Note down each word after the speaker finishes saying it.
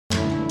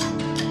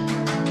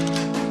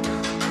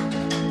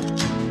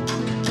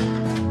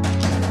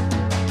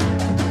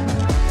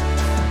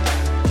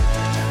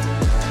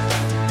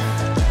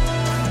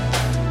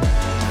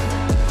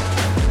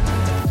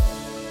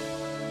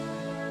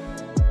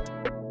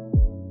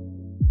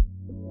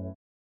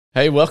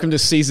Hey, welcome to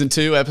season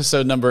 2,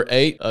 episode number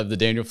 8 of the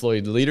Daniel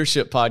Floyd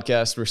Leadership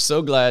Podcast. We're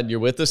so glad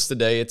you're with us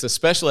today. It's a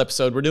special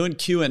episode. We're doing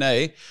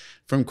Q&A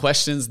from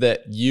questions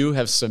that you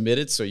have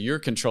submitted, so you're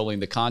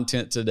controlling the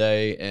content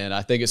today, and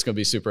I think it's going to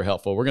be super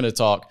helpful. We're going to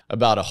talk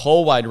about a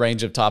whole wide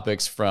range of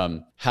topics,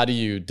 from how do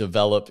you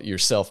develop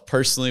yourself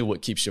personally,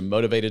 what keeps you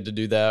motivated to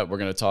do that. We're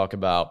going to talk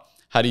about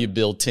how do you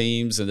build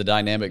teams and the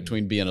dynamic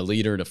between being a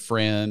leader and a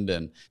friend,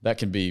 and that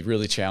can be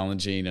really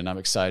challenging, and I'm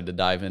excited to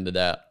dive into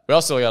that. We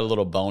also got a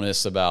little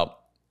bonus about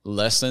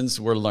lessons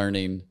we're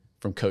learning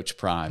from Coach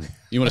Prime.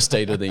 You want to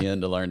stay to the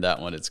end to learn that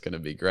one. It's going to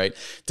be great.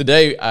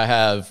 Today, I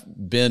have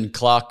Ben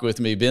Clock with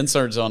me. Ben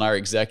serves on our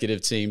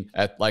executive team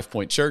at Life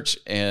Point Church,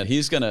 and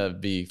he's going to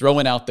be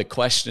throwing out the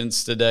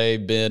questions today.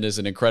 Ben is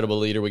an incredible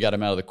leader. We got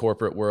him out of the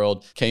corporate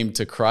world, came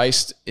to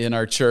Christ in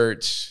our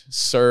church,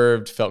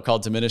 served, felt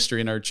called to ministry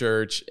in our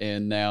church,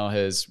 and now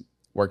has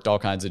worked all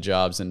kinds of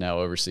jobs and now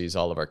oversees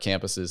all of our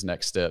campuses,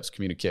 next steps,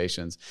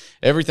 communications,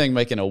 everything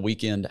making a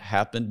weekend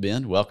happen.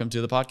 Ben, welcome to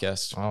the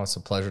podcast. Oh, it's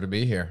a pleasure to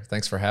be here.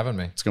 Thanks for having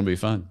me. It's going to be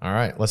fun. All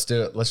right, let's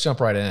do it. Let's jump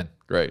right in.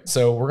 Great.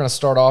 So we're going to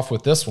start off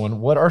with this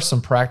one. What are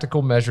some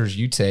practical measures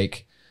you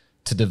take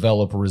to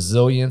develop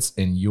resilience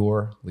in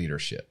your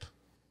leadership?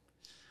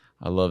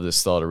 I love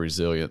this thought of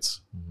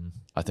resilience.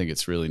 I think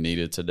it's really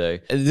needed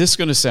today. And this is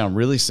going to sound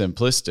really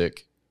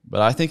simplistic,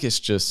 but I think it's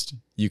just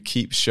you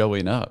keep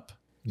showing up.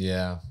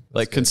 Yeah.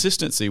 Like good.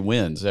 Consistency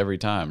wins every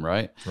time,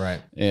 right? Right.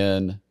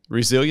 And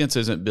resilience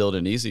isn't built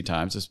in easy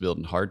times, it's built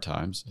in hard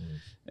times.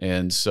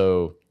 And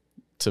so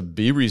to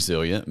be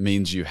resilient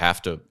means you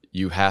have to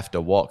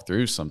walk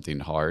through something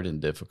hard and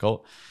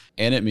difficult.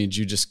 And it means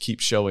you just keep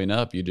showing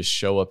up. You just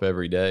show up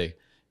every day.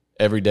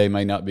 Every day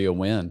may not be a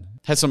win.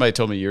 Had somebody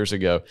told me years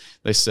ago,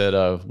 they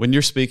said, when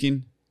you're speaking,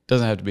 it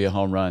doesn't have to be a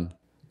home run.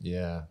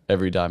 Yeah.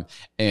 Every time.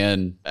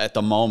 And at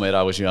the moment,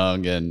 I was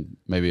young and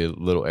maybe a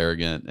little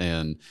arrogant.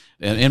 And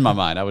in my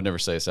mind, I would never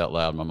say this out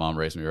loud. My mom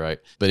raised me right.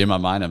 But in my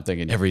mind, I'm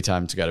thinking every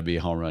time it's got to be a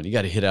home run. You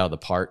got to hit out of the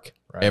park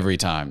every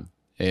time.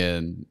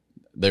 And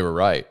they were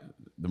right.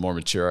 The more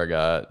mature I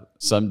got,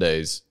 some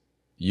days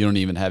you don't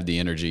even have the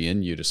energy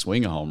in you to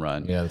swing a home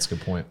run. Yeah, that's a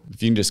good point.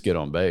 If you can just get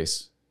on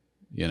base,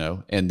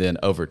 and then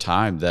over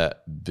time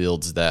that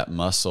builds that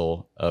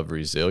muscle of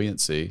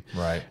resiliency.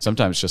 Right.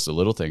 Sometimes it's just the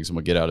little things. I'm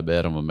going to get out of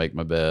bed. I'm going to make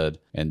my bed.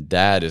 And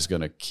that is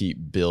going to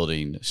keep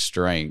building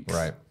strength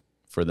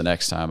for the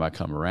next time I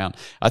come around.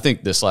 I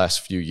think this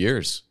last few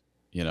years,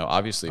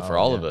 obviously for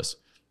all of us,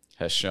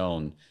 has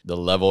shown the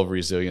level of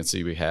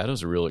resiliency we had. It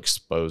was a real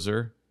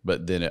exposure,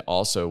 but then it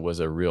also was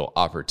a real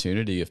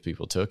opportunity, if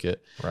people took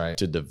it,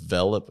 to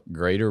develop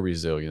greater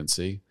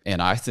resiliency.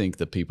 And I think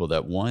the people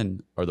that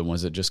won are the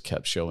ones that just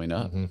kept showing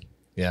up. Mm-hmm.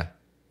 Yeah,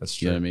 that's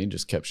true. You know what I mean?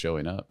 Just kept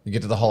showing up. You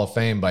get to the Hall of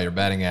Fame by your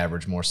batting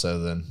average more so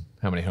than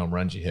how many home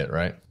runs you hit,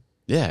 right?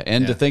 Yeah,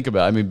 and to think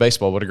about,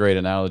 baseball, what a great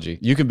analogy.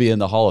 You can be in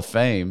the Hall of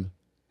Fame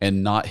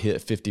and not hit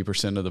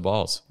 50% of the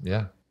balls.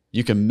 Yeah.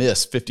 You can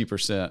miss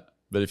 50%,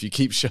 but if you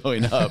keep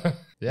showing up,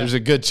 there's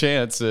a good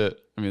chance that,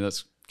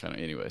 that's kind of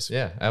anyways.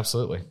 Yeah,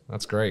 absolutely.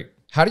 That's great.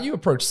 How do you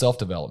approach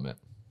self-development?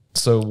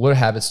 So what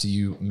habits do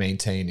you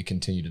maintain to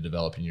continue to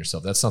develop in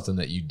yourself? That's something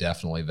that you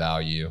definitely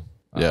value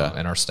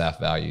and our staff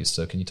values.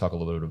 So can you talk a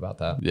little bit about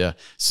that? Yeah.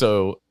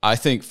 So I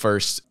think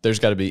first there's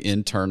got to be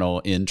internal,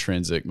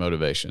 intrinsic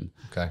motivation.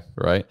 Okay.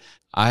 Right?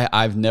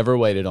 I've never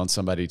waited on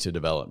somebody to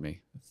develop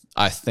me.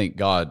 I thank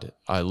God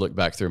I look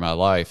back through my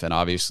life, and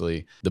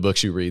obviously the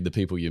books you read, the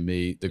people you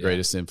meet, the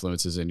greatest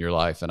influences in your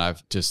life. And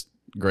I've just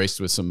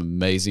graced with some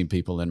amazing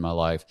people in my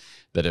life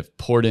that have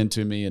poured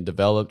into me and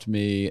developed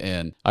me.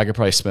 And I could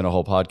probably spend a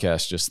whole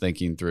podcast just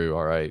thinking through,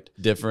 all right,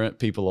 different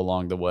people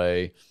along the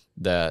way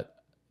that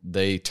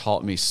they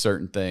taught me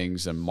certain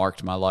things and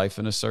marked my life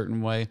in a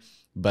certain way.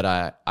 But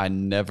I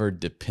never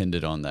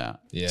depended on that.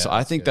 Yeah, so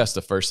I think that's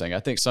the first thing. I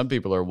think some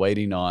people are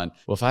waiting on,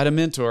 well, if I had a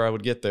mentor, I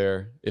would get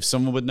there. If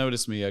someone would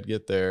notice me, I'd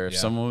get there. If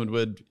someone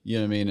would, you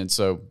know what I mean? And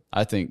so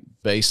I think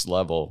base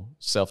level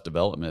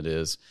self-development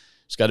is,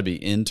 it's got to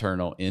be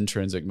internal,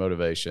 intrinsic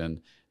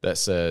motivation that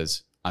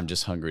says, I'm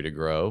just hungry to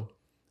grow.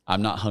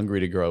 I'm not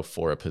hungry to grow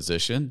for a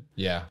position.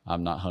 Yeah.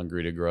 I'm not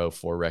hungry to grow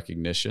for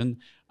recognition.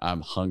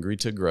 I'm hungry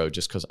to grow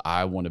just because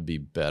I want to be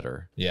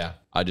better. Yeah.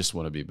 I just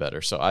want to be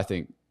better. So I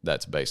think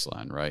that's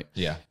baseline, right?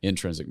 Yeah.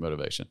 Intrinsic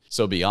motivation.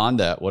 So beyond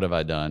that, what have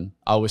I done?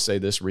 I always say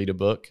this: read a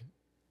book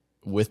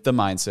with the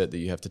mindset that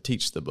you have to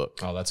teach the book.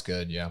 Oh, that's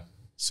good. Yeah.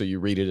 So you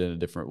read it in a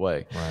different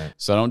way. Right.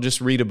 So I don't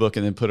just read a book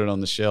and then put it on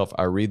the shelf.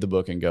 I read the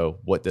book and go,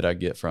 what did I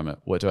get from it?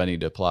 What do I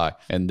need to apply?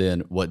 And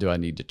then what do I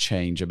need to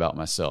change about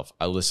myself?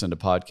 I listen to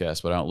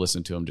podcasts, but I don't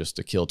listen to them just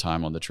to kill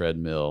time on the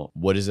treadmill.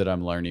 What is it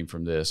I'm learning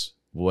from this?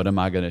 What am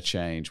I going to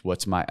change?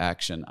 What's my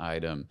action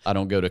item? I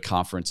don't go to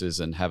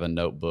conferences and have a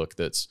notebook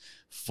that's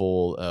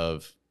full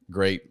of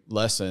great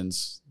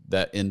lessons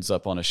that ends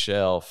up on a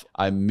shelf.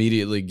 I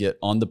immediately get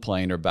on the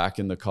plane or back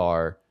in the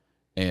car,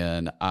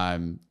 and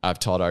I've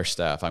taught our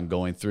staff. I'm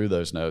going through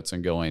those notes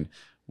and going,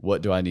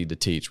 what do I need to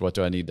teach? What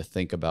do I need to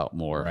think about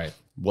more? Right.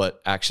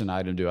 What action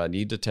item do I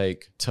need to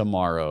take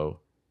tomorrow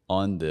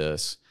on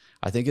this?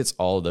 I think it's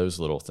all those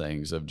little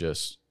things of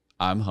just,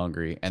 I'm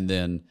hungry. And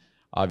then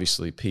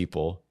obviously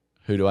people,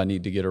 who do I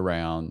need to get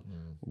around?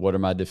 What are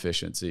my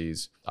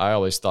deficiencies? I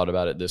always thought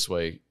about it this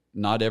way.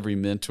 Not every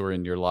mentor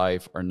in your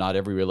life or not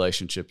every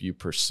relationship you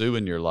pursue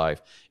in your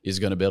life is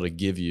going to be able to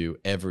give you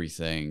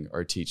everything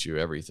or teach you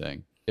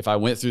everything. If I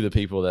went through the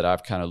people that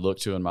I've kind of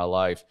looked to in my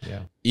life,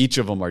 each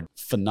of them are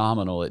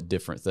phenomenal at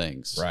different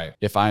things. Right.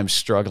 If I'm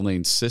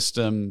struggling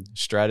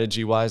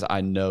strategy wise,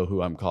 I know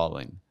who I'm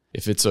calling.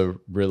 If it's a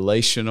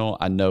relational,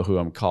 I know who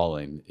I'm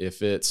calling.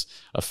 If it's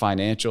a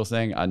financial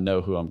thing, I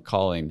know who I'm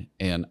calling,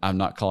 and I'm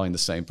not calling the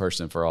same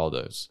person for all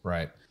those.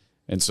 Right.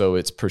 And so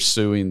it's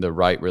pursuing the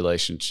right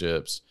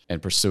relationships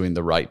and pursuing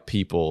the right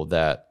people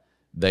that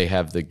they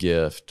have the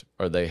gift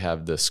or they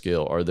have the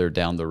skill or they're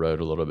down the road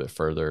a little bit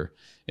further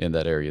in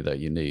that area that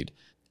you need.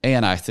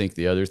 And I think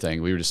the other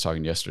thing, we were just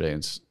talking yesterday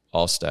in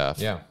all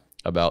staff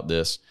about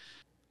this.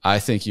 I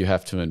think you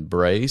have to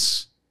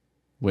embrace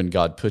when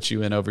God puts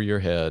you in over your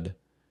head,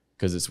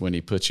 because it's when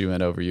he puts you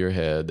in over your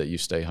head that you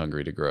stay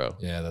hungry to grow.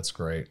 Yeah, that's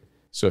great.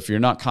 So if you're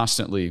not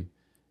constantly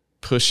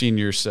pushing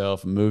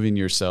yourself, moving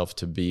yourself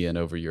to be in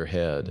over your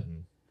head,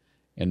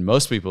 and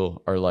most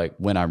people are like,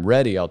 when I'm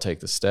ready, I'll take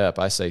the step.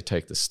 I say,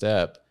 take the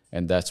step.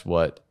 And that's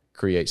what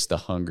creates the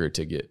hunger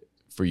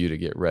for you to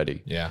get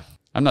ready. Yeah.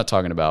 I'm not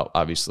talking about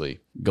obviously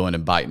going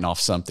and biting off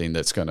something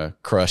that's going to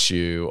crush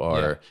you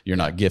or you're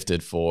not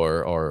gifted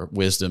for, or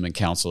wisdom and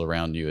counsel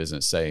around you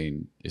isn't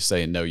saying,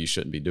 no, you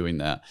shouldn't be doing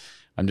that.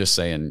 I'm just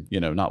saying,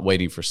 not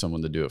waiting for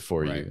someone to do it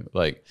for you.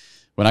 Like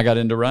when I got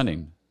into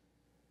running,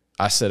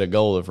 I set a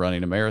goal of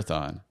running a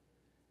marathon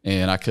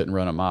and I couldn't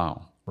run a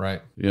mile.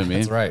 Right. You know what I mean?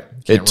 That's right.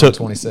 You can't run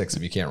 26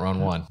 if you can't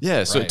run one.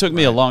 Yeah. So it took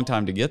me a long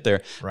time to get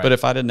there. Right. But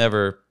if I'd have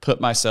never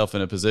put myself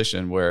in a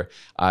position where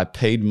I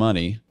paid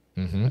money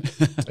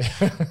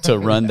to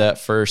run that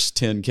first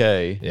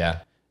 10K,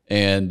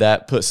 and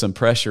that put some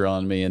pressure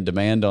on me and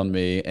demand on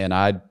me, and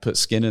I'd put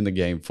skin in the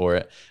game for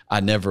it,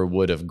 I never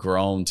would have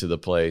grown to the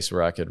place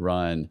where I could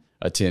run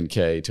a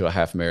 10K to a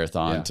half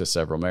marathon to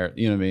several marathons.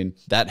 You know what I mean?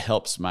 That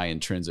helps my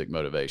intrinsic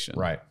motivation.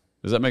 Right.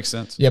 Does that make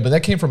sense? Yeah, but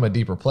that came from a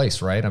deeper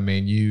place, right? I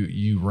mean,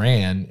 you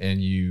ran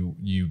and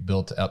you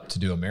built up to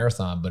do a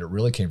marathon, but it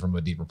really came from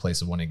a deeper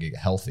place of wanting to get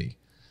healthy.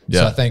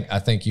 Yeah. So I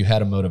think you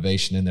had a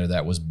motivation in there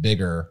that was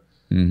bigger.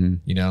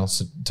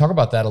 So talk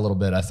about that a little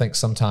bit. I think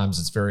sometimes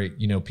it's very,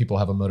 people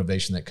have a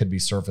motivation that could be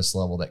surface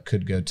level, that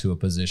could go to a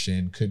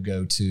position, could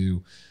go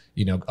to,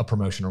 a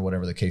promotion or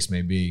whatever the case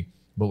may be.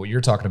 But what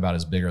you're talking about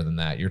is bigger than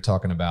that. You're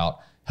talking about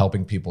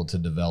helping people to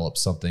develop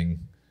something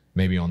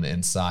maybe on the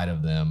inside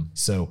of them.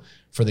 So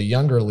for the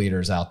younger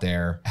leaders out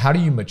there, how do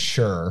you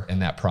mature in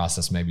that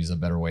process? Maybe is a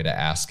better way to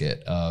ask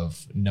it,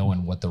 of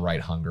knowing what the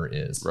right hunger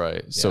is.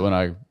 Right. Yeah. So when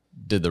I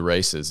did the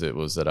races, it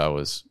was that I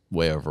was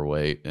way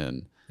overweight,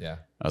 and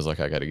I was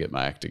like, I got to get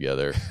my act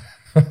together.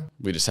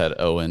 We just had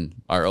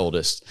Owen, our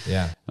oldest.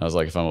 Yeah. And I was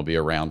like, if I'm going to be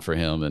around for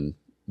him and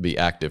be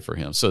active for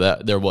him. So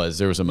that there was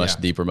a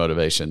much deeper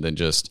motivation than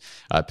just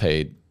I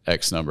paid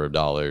X number of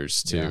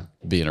dollars to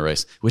be in a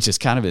race, which is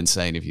kind of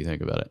insane if you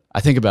think about it. I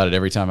think about it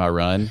every time I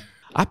run.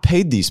 I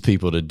paid these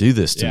people to do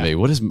this to me.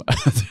 What is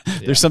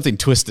there's something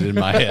twisted in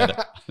my head.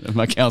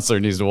 My counselor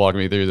needs to walk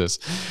me through this.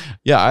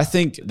 Yeah, I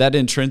think that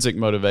intrinsic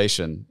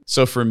motivation.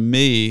 So for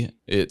me,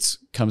 it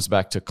comes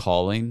back to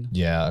calling.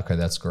 Yeah, okay,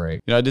 that's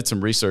great. I did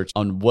some research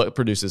on what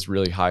produces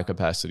really high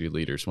capacity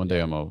leaders. One day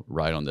I'm going to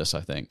write on this,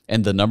 I think.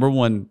 And the number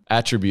one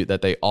attribute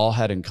that they all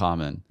had in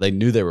common, they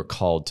knew they were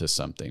called to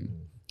something.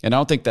 And I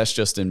don't think that's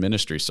just in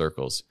ministry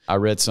circles. I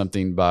read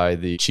something by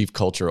the chief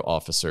cultural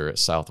officer at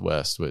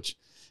Southwest, which,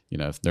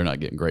 they're not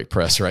getting great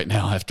press right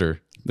now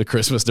after the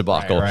Christmas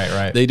debacle.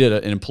 Right. They did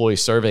an employee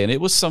survey, and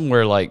it was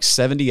somewhere like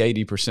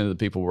 70-80% of the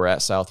people were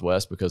at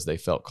Southwest because they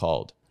felt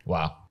called.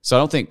 Wow. So I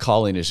don't think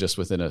calling is just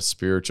within a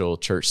spiritual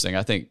church thing.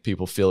 I think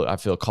people I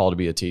feel called to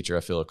be a teacher.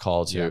 I feel a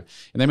call to, and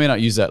they may not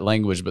use that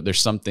language, but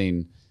there's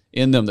something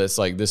in them that's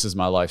like, this is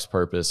my life's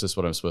purpose. This is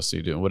what I'm supposed to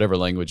be doing, whatever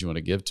language you want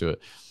to give to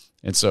it.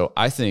 And so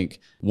I think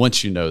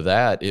once you know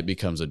that, it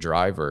becomes a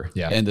driver.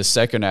 Yeah. And the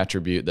second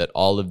attribute that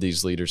all of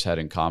these leaders had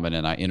in common,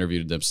 and I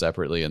interviewed them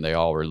separately, and they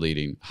all were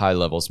leading high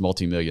levels,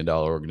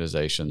 multi-million-dollar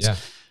organizations,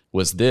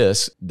 was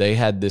this. They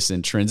had this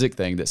intrinsic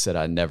thing that said,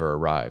 I never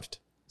arrived.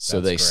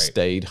 So they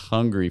stayed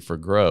hungry for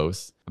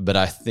growth. But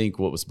I think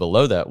what was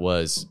below that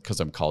was because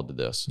I'm called to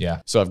this.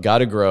 Yeah. So I've got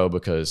to grow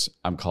because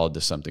I'm called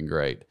to something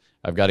great.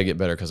 I've got to get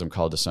better because I'm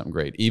called to something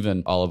great.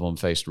 Even all of them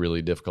faced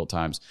really difficult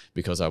times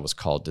because I was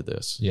called to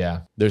this.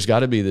 Yeah. There's got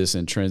to be this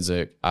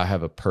intrinsic, I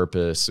have a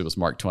purpose. It was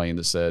Mark Twain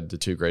that said, the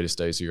two greatest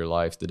days of your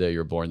life, the day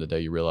you're born, the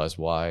day you realize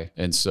why.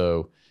 And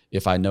so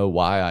if I know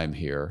why I'm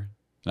here,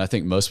 and I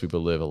think most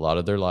people live a lot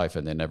of their life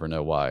and they never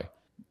know why.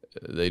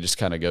 They just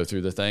kind of go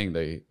through the thing.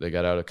 They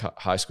got out of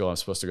high school. I'm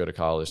supposed to go to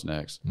college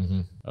next.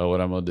 Oh,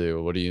 what I'm going to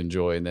do? What do you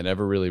enjoy? And they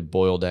never really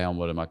boil down,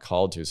 what am I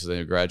called to? So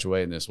they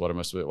graduate in this. What am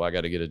I supposed to do? Well, I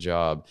got to get a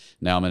job.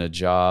 Now I'm in a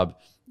job,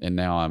 and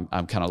now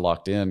I'm kind of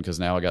locked in because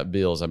now I got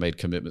bills. I made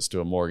commitments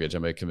to a mortgage. I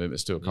made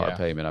commitments to a car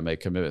payment. I made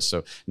commitments.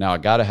 So now I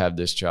got to have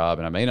this job,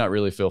 and I may not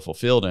really feel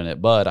fulfilled in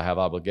it, but I have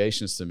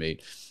obligations to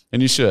meet.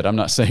 And you should. I'm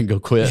not saying go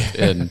quit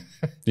and,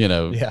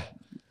 Yeah.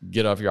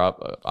 get off your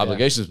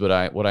obligations.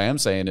 But what I am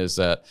saying is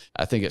that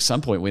I think at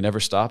some point we never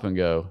stop and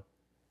go,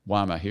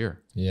 why am I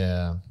here?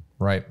 Yeah.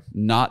 Right.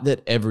 Not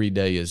that every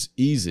day is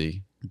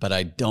easy, but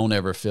I don't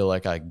ever feel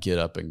like I get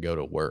up and go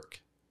to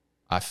work.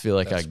 I feel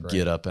like I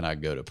get up and I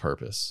go to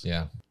purpose.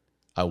 Yeah.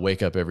 I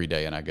wake up every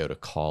day and I go to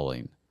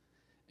calling.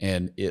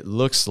 And it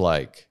looks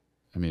like,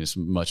 it's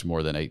much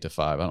more than 8 to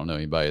 5. I don't know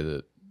anybody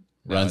that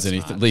runs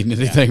anything, leading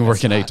anything,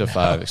 working 8 to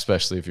 5,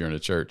 especially if you're in a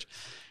church.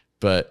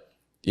 But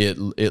it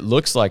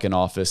looks like an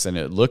office, and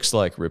it looks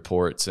like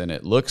reports, and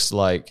it looks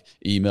like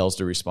emails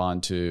to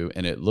respond to,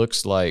 and it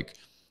looks like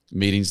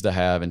meetings to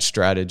have, and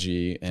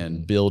strategy,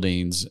 and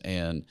buildings,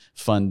 and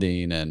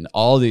funding, and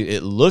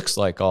it looks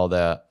like all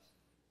that.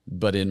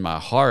 But in my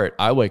heart,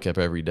 I wake up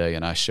every day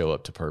and I show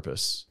up to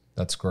purpose.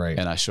 That's great.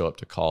 And I show up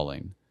to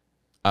calling.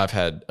 I've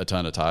had a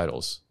ton of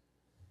titles.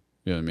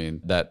 You know what I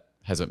mean? That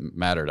hasn't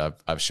mattered.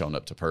 I've shown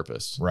up to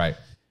purpose. Right.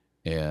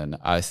 And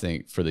I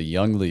think for the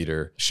young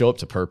leader, show up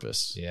to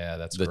purpose. Yeah,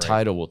 that's the great.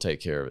 title will take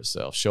care of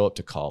itself. Show up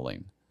to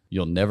calling.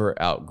 You'll never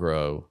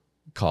outgrow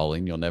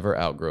calling. You'll never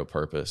outgrow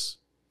purpose.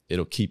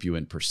 It'll keep you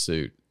in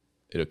pursuit.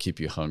 It'll keep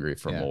you hungry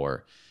for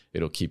more.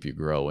 It'll keep you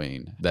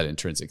growing. That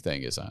intrinsic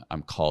thing is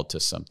I'm called to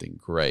something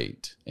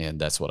great. And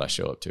that's what I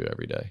show up to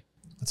every day.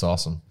 That's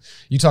awesome.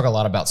 You talk a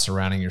lot about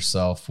surrounding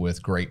yourself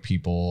with great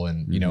people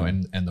and,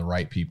 and the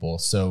right people.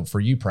 So for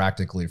you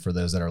practically, for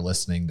those that are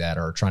listening that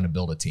are trying to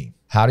build a team,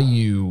 how do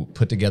you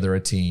put together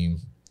a team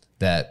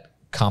that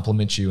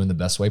complements you in the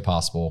best way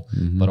possible,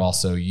 but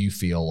also you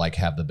feel like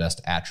have the best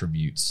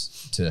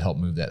attributes to help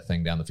move that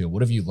thing down the field?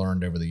 What have you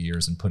learned over the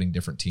years in putting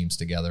different teams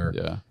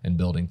together and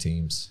building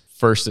teams?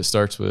 First, it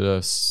starts with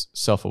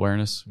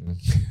self-awareness.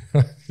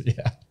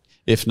 Yeah.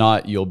 If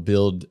not, you'll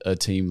build a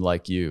team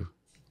like you.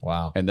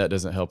 Wow. And that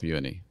doesn't help you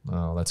any.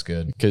 Oh, that's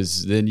good.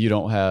 Because then you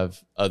don't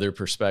have other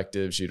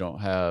perspectives. You don't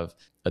have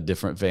a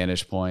different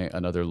vantage point,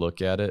 another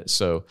look at it.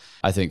 So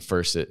I think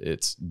first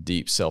it's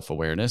deep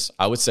self-awareness.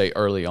 I would say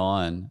early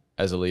on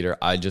as a leader,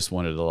 I just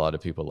wanted a lot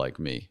of people like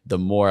me. The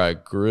more I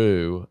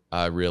grew,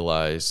 I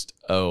realized,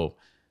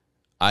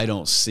 I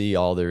don't see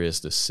all there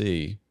is to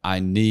see. I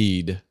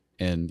need,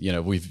 and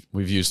we've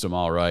used them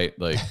all, right?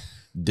 Like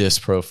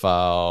DISC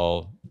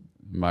profile,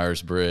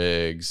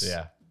 Myers-Briggs.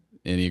 Yeah.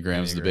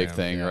 Enneagram's the big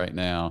thing right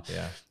now.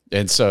 Yeah.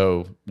 And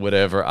so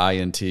whatever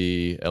INT,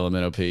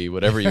 LMNOP,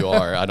 whatever you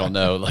are, I don't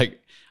know. Like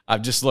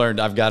I've just learned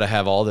I've got to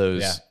have all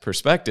those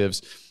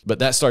perspectives, but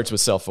that starts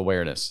with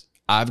self-awareness.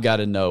 I've got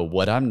to know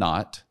what I'm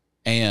not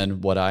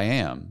and what I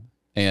am.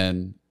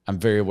 And I'm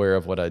very aware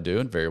of what I do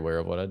and very aware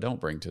of what I don't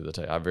bring to the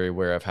table. I'm very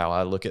aware of how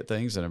I look at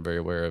things, and I'm very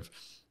aware of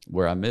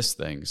where I miss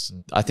things.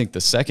 I think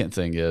the second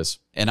thing is,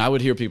 and I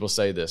would hear people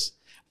say this,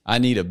 I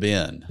need a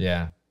Ben.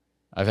 Yeah.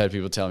 I've had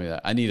people tell me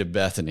that. I need a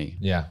Bethany.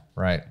 Yeah,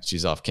 right.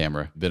 She's off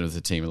camera, been with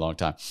the team a long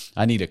time.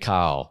 I need a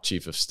Kyle,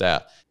 chief of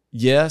staff.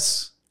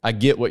 Yes, I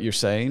get what you're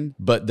saying,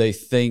 but they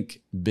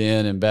think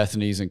Ben and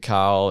Bethany's and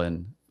Kyle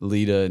and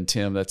Lita and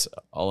Tim, that's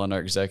all on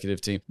our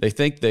executive team. They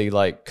think they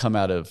come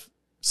out of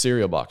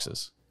cereal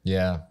boxes.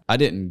 Yeah. I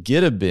didn't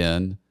get a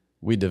Ben.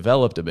 We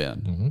developed a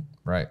Ben. Mm-hmm.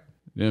 Right.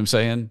 You know what I'm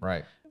saying?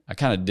 Right. I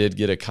kind of did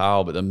get a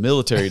Kyle, but the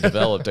military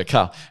developed a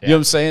Kyle. You know what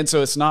I'm saying?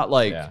 So it's not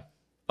like,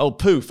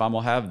 poof, I'm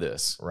going to have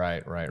this.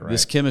 Right.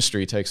 This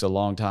chemistry takes a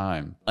long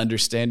time.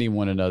 Understanding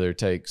one another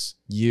takes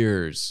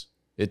years.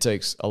 It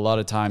takes a lot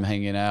of time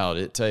hanging out.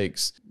 It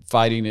takes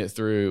fighting it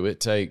through.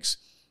 It takes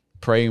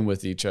praying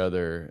with each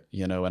other,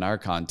 in our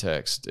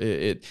context.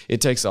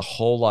 It takes a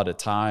whole lot of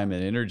time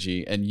and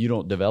energy, and you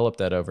don't develop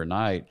that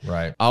overnight.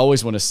 Right. I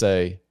always want to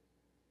say,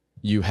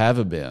 you have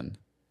a Ben.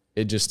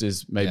 It just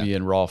is maybe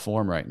in raw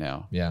form right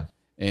now. Yeah.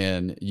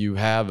 And you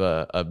have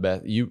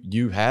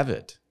you have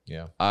it.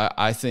 Yeah.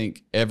 I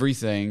think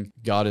everything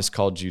God has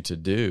called you to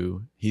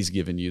do, He's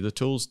given you the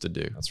tools to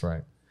do. That's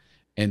right.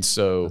 And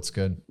so that's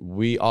good.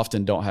 We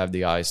often don't have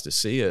the eyes to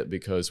see it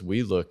because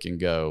we look and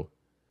go,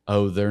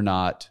 they're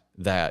not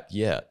that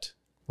yet.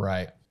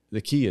 Right.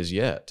 The key is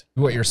yet.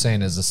 What you're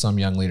saying is that some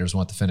young leaders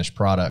want the finished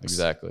products.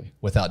 Exactly.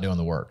 Without doing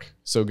the work.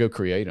 So go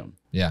create them.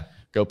 Yeah.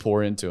 Go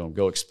pour into them.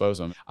 Go expose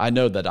them. I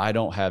know that I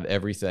don't have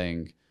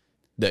everything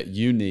that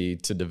you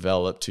need to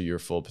develop to your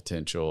full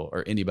potential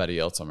or anybody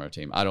else on our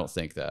team. I don't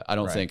think that. I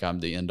don't think I'm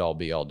the end-all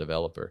be-all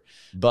developer.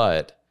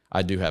 But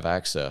I do have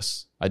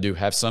access. I do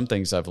have some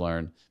things I've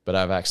learned, but I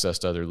have access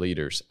to other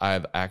leaders. I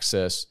have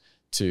access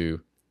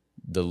to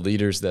the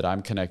leaders that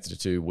I'm connected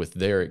to with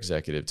their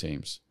executive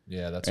teams.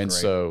 Yeah, that's great. And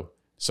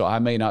so I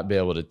may not be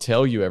able to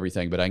tell you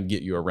everything, but I can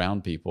get you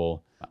around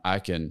people. I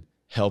can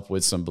help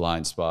with some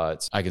blind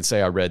spots. I can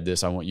say, I read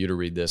this. I want you to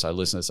read this. I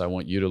listened to this. I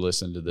want you to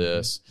listen to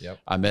this. Yep.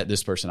 I met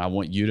this person. I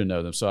want you to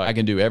know them. So I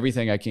can do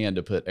everything I can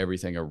to put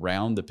everything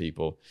around the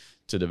people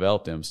to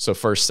develop them. So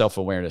first,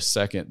 self-awareness.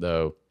 Second,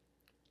 though,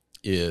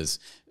 is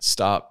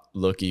stop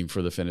looking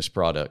for the finished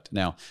product.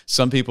 Now,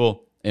 some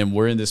people, and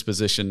we're in this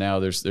position now,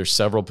 there's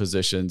several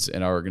positions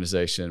in our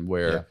organization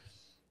where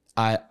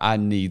I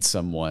need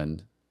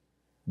someone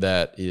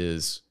that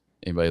is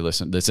anybody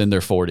listen that's in their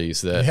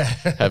 40s that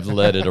have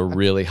led at a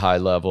really high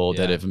level,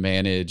 that have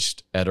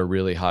managed at a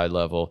really high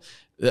level.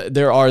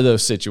 There are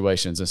those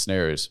situations and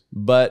scenarios,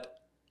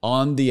 but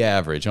on the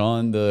average,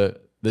 on the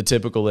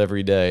typical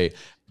everyday,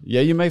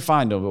 you may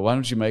find them, but why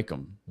don't you make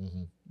them?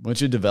 Mm-hmm. Why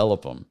don't you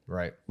develop them?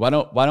 Right. Why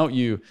don't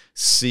you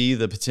see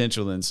the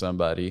potential in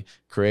somebody,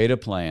 create a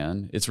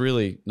plan? It's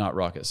really not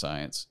rocket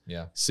science.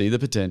 Yeah. See the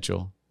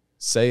potential,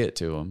 say it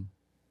to them,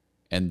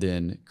 and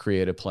then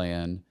create a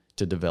plan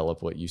to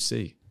develop what you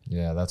see.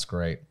 Yeah, that's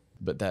great.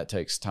 But that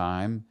takes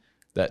time.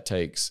 That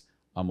takes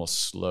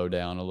almost slow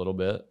down a little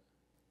bit.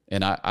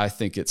 And I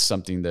think it's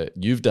something that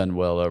you've done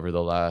well over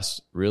the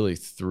last really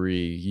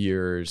 3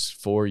 years,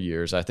 4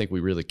 years. I think we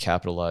really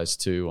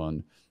capitalized too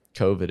on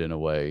COVID in a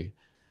way.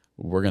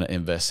 We're going to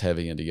invest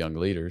heavy into young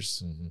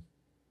leaders. Mm-hmm.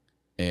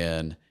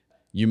 And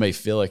you may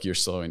feel like you're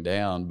slowing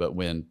down, but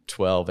when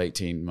 12,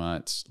 18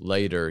 months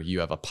later, you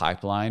have a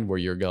pipeline where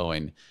you're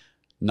going,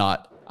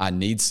 not I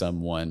need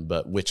someone,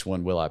 but which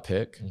one will I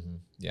pick? Mm-hmm.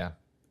 Yeah.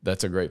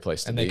 That's a great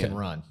place to be. And they can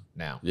run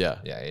now. Yeah.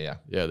 Yeah.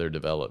 Yeah, they're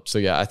developed. So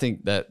yeah, I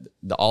think that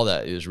all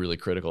that is really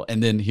critical.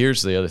 And then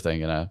here's the other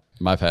thing, and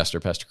my pastor,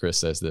 Pastor Chris,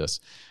 says this,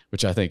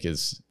 which I think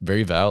is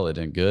very valid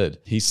and good.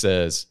 He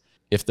says,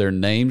 if their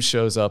name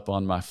shows up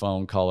on my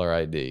phone caller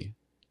ID,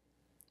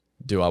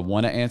 do I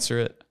want to answer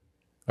it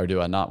or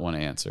do I not want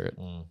to answer it?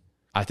 Mm.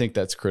 I think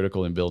that's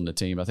critical in building a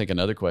team. I think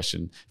another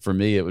question for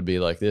me, it would be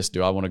like this: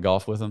 do I want to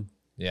golf with them?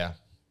 Yeah.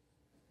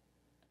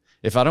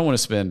 If I don't want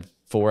to spend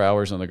 4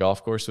 hours on the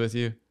golf course with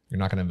you, you're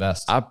not going to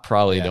invest. I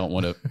probably don't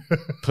want to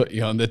put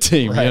you on the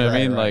team. Right, you know what I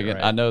mean? Right.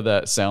 I know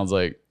that sounds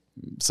like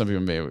some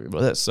people may,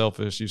 well, that's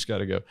selfish. You just got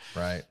to go.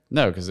 Right.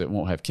 No, because it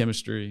won't have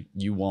chemistry.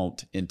 You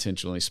won't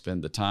intentionally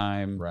spend the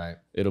time. Right.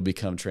 It'll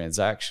become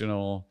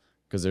transactional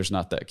because there's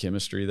not that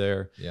chemistry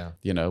there. Yeah.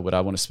 Would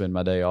I want to spend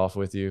my day off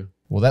with you?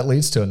 Well, that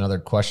leads to another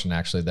question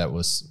actually that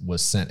was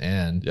sent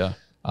in. Yeah.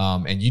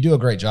 And you do a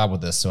great job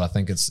with this. So I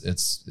think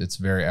it's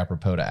very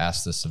apropos to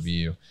ask this of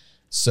you.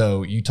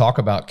 So you talk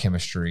about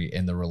chemistry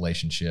in the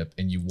relationship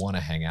and you want to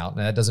hang out.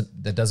 And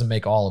that doesn't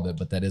make all of it,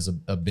 but that is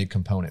a big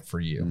component for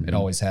you. Mm-hmm. It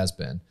always has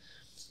been.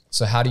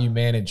 So how do you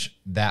manage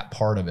that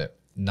part of it?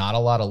 Not a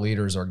lot of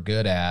leaders are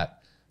good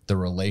at the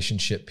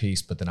relationship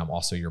piece, but then I'm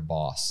also your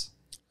boss.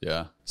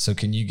 Yeah. So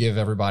can you give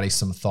everybody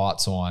some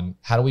thoughts on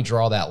how do we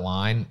draw that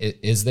line?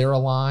 Is there a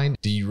line?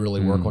 Do you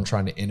really work on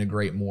trying to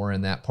integrate more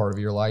in that part of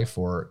your life,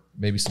 or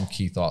maybe some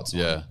key thoughts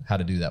on how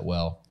to do that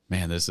well?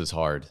 Man, this is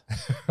hard.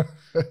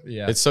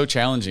 Yeah. It's so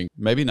challenging.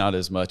 Maybe not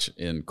as much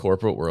in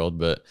corporate world,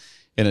 but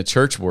in a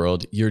church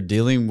world, you're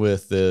dealing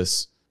with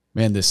this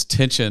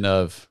tension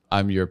of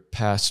I'm your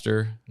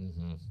pastor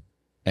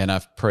and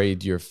I've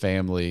prayed your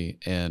family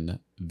and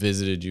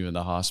visited you in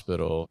the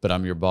hospital, but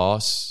I'm your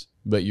boss,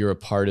 but you're a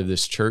part of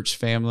this church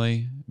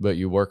family, but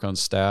you work on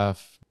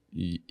staff.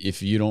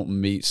 If you don't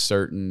meet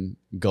certain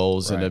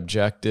goals and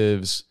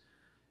objectives,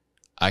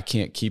 I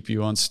can't keep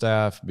you on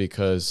staff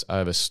because I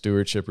have a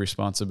stewardship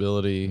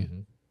responsibility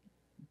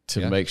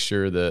to make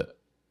sure that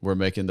we're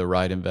making the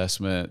right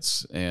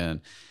investments,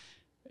 and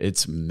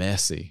it's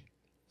messy.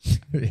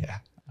 Yeah.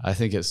 I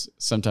think it's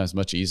sometimes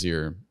much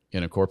easier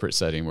in a corporate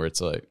setting where it's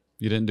like,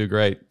 you didn't do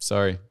great.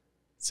 Sorry.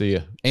 See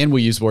ya. And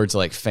we use words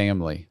like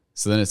family.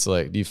 So then it's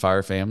like, do you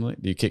fire family?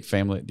 Do you kick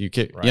family? Do you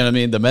kick, you know what I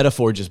mean? The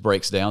metaphor just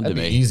breaks down That'd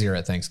to be me. Easier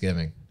at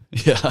Thanksgiving.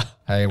 Yeah.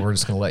 Hey, we're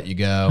just going to let you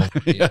go.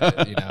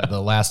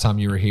 The last time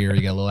you were here,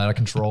 you got a little out of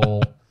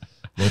control,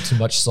 a little too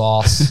much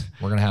sauce.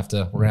 We're going to have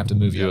to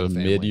move you. Do a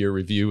mid-year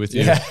review with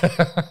you.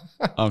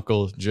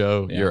 Uncle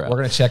Joe, you're out. We're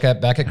going to check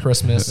back at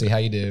Christmas, see how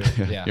you do.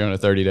 Yeah. You're on a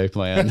 30-day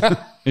plan,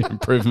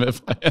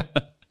 improvement plan.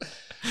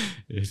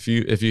 If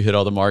you hit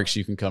all the marks,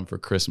 you can come for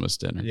Christmas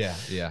dinner. Yeah.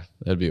 Yeah.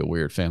 That'd be a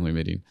weird family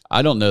meeting.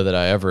 I don't know that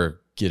I ever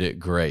get it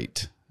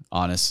great,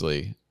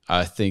 honestly.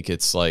 I think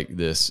it's like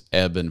this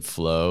ebb and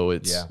flow.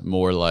 It's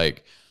more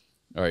like,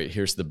 all right,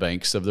 here's the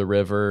banks of the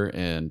river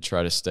and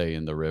try to stay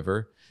in the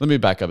river. Let me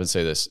back up and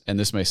say this, and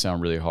this may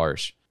sound really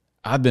harsh.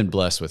 I've been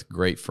blessed with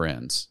great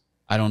friends.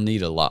 I don't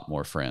need a lot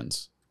more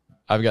friends.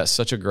 I've got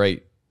such a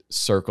great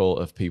circle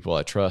of people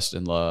I trust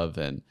and love,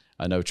 and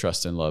I know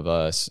trust and love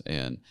us,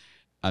 and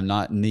I'm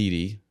not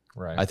needy.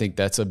 Right. I think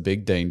that's a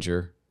big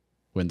danger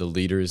when the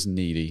leader is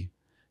needy,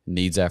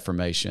 needs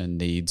affirmation,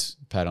 needs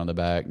pat on the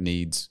back,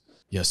 needs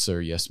yes,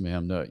 sir, yes,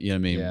 ma'am. No, you know what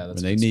I mean?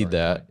 When they need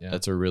that,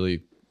 that's a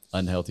really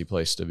unhealthy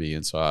place to be.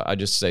 And so I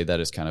just say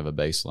that as kind of a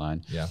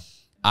baseline. Yeah.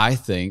 I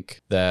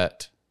think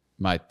that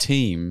my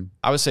team,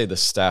 I would say the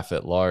staff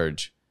at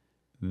large,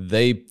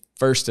 they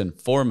first and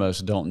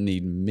foremost don't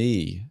need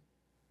me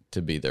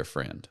to be their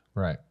friend.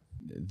 Right.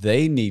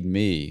 They need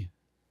me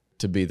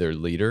to be their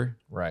leader.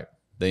 Right.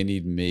 They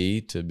need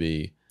me to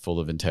be full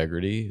of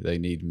integrity. They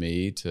need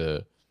me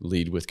to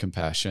lead with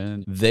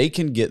compassion. They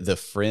can get the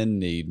friend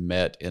need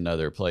met in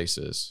other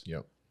places.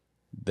 Yep.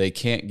 They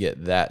can't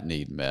get that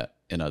need met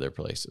in other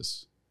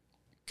places.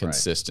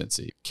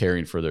 Consistency,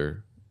 caring for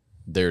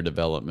their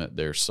development,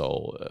 their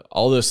soul,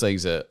 all those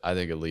things that I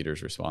think a leader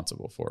is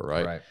responsible for,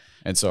 right? Right.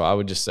 And so I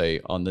would just say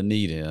on the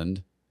need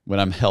end, when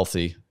I'm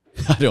healthy,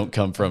 I don't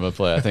come from a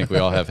place. I think we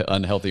all have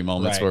unhealthy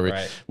moments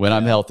when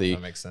I'm healthy,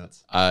 that makes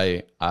sense.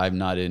 I'm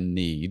not in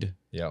need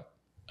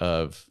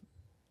of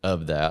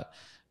that.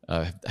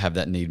 Have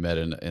that need met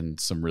in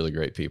some really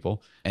great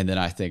people. And then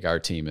I think our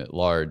team at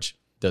large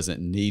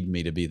doesn't need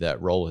me to be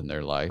that role in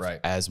their life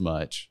as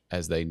much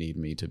as they need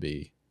me to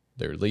be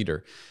their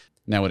leader.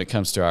 Now, when it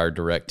comes to our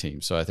direct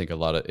team, so I think a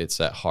lot of it's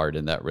that heart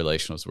and that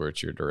relational is where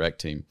it's your direct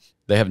team.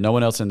 They have no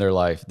one else in their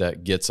life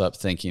that gets up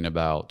thinking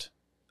about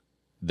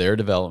their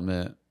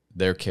development,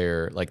 their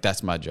care. Like,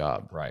 that's my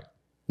job. Right.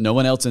 No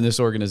one else in this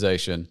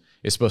organization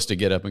is supposed to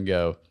get up and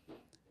go,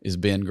 is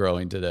Ben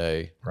growing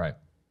today? Right.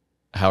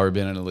 How are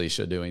Ben and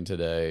Alicia doing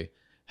today?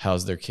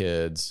 How's their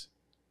kids?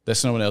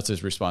 That's no one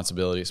else's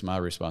responsibility. It's my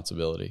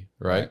responsibility,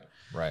 right?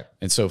 Right.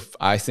 And so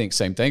I think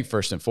same thing.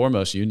 First and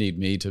foremost, you need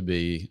me to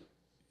be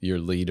your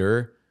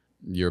leader,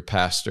 your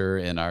pastor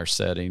in our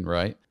setting,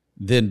 right?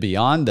 Then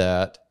beyond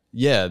that,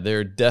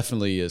 there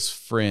definitely is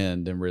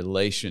friend and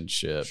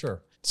relationship.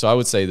 Sure. So I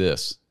would say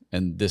this,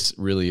 and this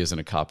really isn't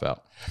a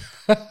cop-out,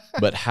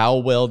 but how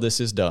well this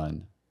is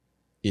done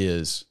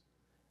is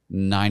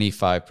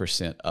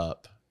 95%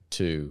 up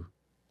to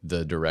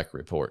the direct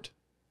report,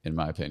 in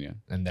my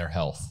opinion. And their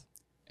health.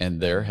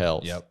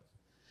 Yep.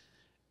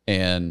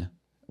 And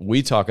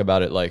we talk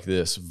about it like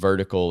this,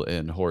 vertical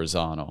and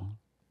horizontal.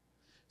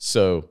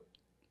 So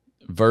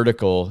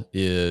vertical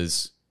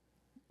is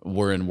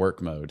we're in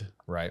work mode.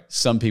 Right.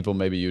 Some people,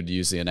 maybe you'd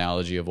use the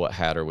analogy of what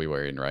hat are we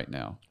wearing right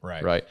now.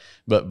 Right.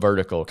 But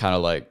vertical, kind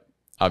of like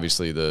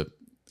obviously the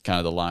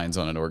lines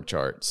on an org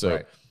chart.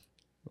 So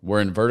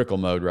we're in vertical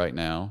mode right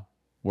now.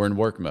 We're in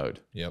work mode.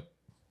 Yep.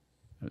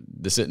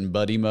 This isn't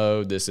buddy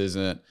mode. This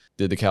isn't,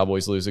 did the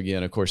Cowboys lose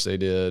again? Of course they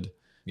did.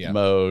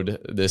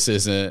 Mode. This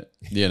isn't,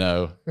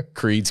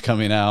 Creed's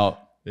coming out.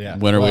 Yeah.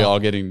 When are we all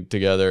getting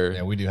together?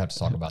 Yeah, we do have to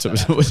talk about that.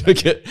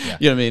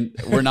 You know what I mean?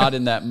 We're not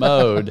in that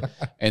mode.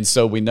 And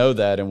so we know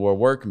that, and we're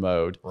work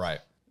mode. Right.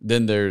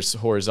 Then there's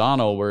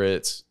horizontal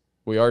where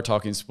we are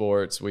talking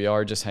sports. We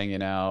are just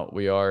hanging out.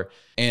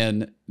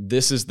 And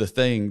this is the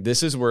thing.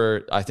 This is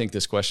where I think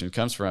this question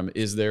comes from,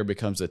 is there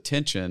becomes a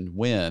tension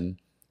when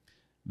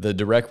the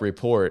direct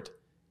report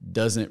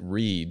doesn't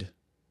read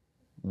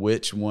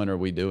which one are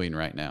we doing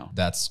right now.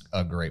 That's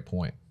a great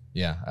point.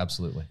 Yeah,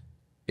 absolutely.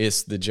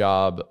 It's the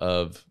job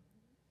of,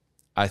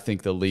 I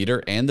think, the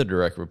leader and the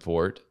direct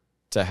report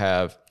to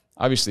have,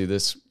 obviously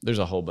there's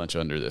a whole bunch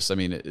under this. I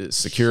mean, it's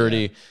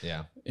security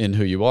in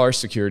who you are,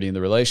 security in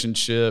the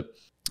relationship.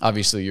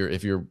 Obviously,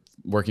 if you're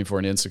working for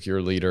an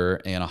insecure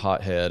leader and a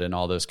hothead and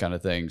all those kind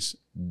of things,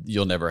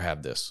 you'll never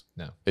have this.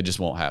 No. It just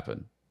won't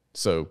happen.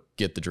 So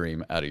get the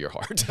dream out of your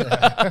heart.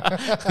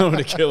 I don't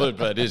want to kill it,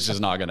 but it's just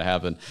not going to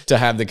happen. To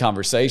have the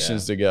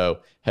conversations to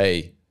go,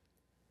 hey,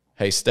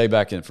 stay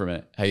back in for a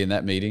minute. Hey, in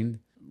that meeting,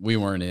 we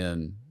weren't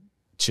in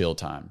chill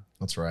time.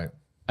 That's right.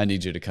 I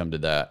need you to come to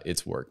that.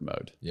 It's work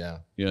mode. Yeah.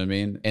 You know what I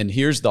mean? And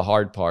here's the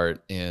hard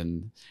part.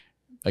 And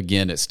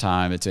again, it's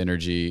time, it's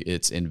energy,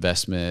 it's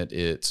investment.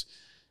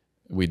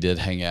 We did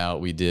hang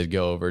out. We did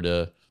go over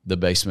to the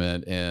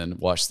basement and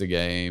watch the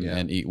game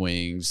and eat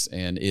wings.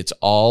 And it's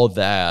all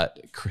that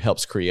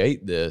helps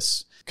create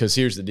this. Because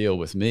here's the deal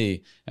with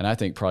me, and I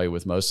think probably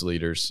with most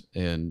leaders,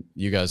 and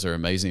you guys are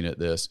amazing at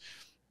this,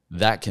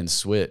 that can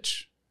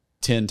switch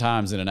 10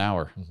 times in an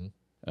hour.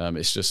 Mm-hmm.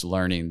 It's just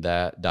learning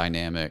that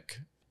dynamic.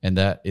 And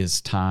that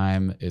is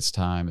time. It's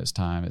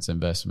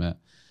investment.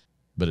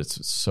 But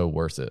it's so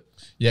worth it.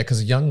 Yeah,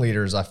 because young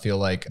leaders, I feel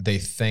like they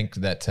think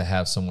that to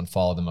have someone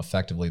follow them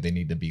effectively, they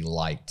need to be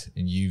liked.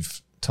 And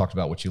you've talked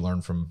about what you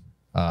learned from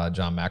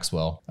John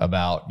Maxwell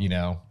about,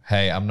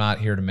 hey, I'm not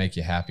here to make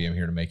you happy. I'm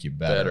here to make you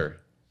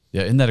better.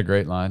 Yeah, isn't that a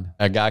great line?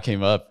 A guy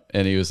came up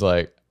and he was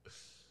like,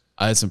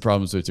 I had some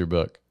problems with your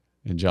book.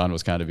 And John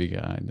was kind of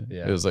behind.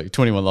 Yeah. It was like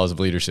 21 Laws of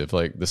Leadership,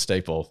 like the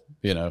staple,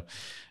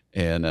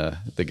 And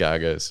the guy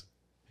goes,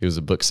 he was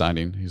a book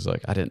signing. He was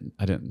like, I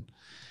didn't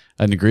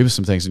agree with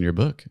some things in your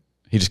book.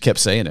 He just kept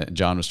saying it. And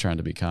John was trying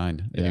to be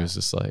kind. And he was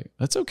just like,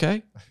 that's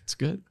okay. It's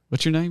good.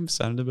 What's your name?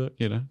 Sign in the book.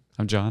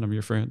 I'm John. I'm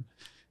your friend.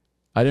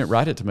 I didn't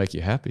write it to make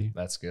you happy.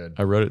 That's good.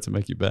 I wrote it to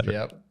make you better.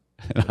 Yep.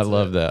 And I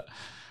love that.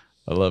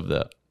 I love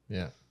that.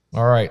 Yeah.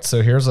 All right.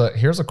 So here's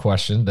a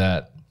question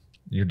that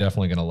you're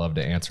definitely going to love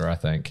to answer, I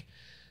think.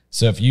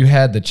 So if you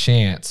had the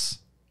chance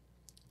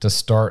to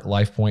start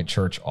Life Point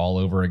Church all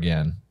over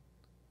again,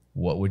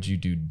 what would you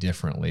do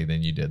differently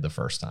than you did the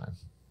first time?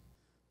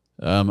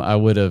 I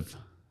would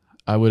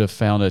have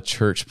found a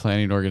church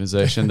planning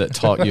organization that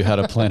taught you how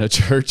to plant a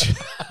church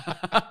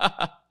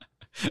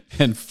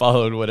and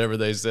followed whatever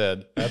they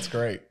said. That's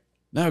great.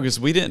 No, because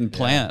we didn't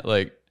plant.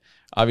 Like,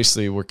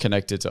 obviously, we're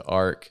connected to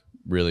ARC,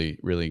 really,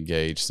 really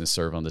engaged and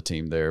serve on the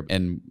team there.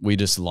 And we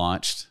just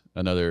launched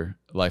another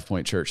Life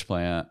Point Church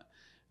plant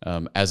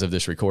as of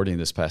this recording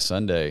this past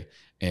Sunday.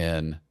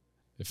 And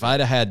if I'd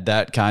have had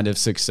that kind of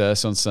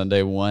success on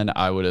Sunday one,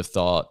 I would have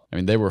thought,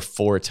 they were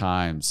 4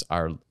 times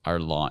our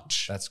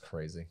launch. That's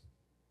crazy.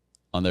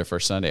 On their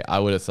first Sunday. I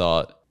would have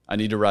thought, I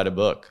need to write a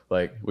book.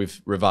 Like,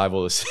 we've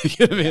revival this.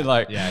 You know what I mean?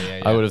 Like,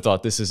 I would have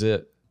thought this is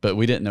it. But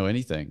we didn't know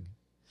anything.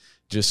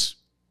 Just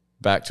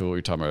back to what we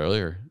were talking about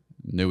earlier,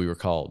 knew we were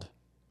called.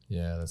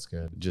 Yeah, that's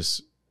good.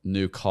 Just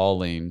new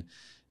calling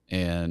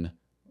and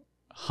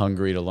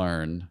hungry to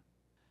learn.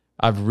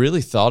 I've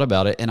really thought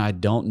about it, and I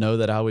don't know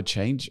that I would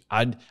change.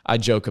 I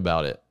joke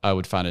about it. I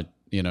would find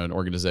an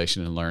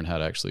organization and learn how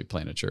to actually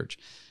plant a church.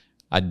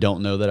 I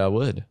don't know that I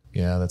would.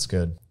 Yeah, that's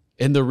good.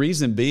 And the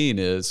reason being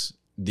is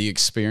the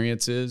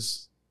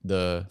experiences,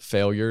 the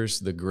failures,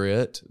 the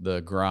grit,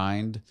 the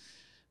grind,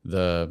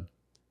 the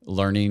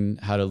learning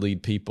how to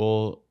lead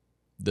people,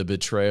 the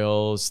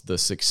betrayals, the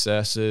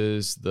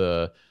successes,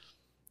 the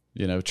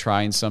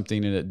trying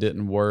something and it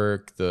didn't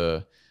work,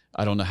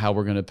 I don't know how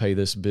we're going to pay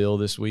this bill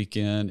this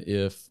weekend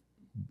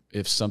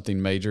if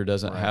something major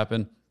doesn't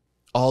happen.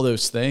 All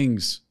those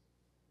things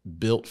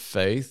built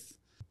faith,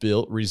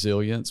 built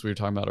resilience, we were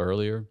talking about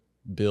earlier,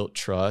 built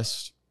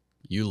trust.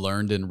 You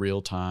learned in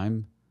real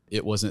time.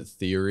 It wasn't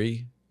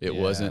theory. It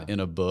wasn't in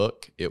a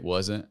book. It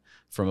wasn't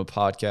from a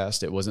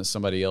podcast. It wasn't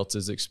somebody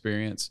else's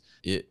experience.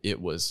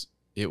 It was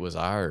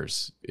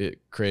ours.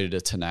 It created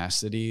a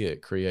tenacity.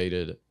 It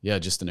created,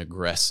 just an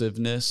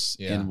aggressiveness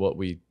in what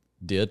we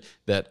did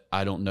that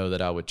I don't know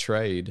that I would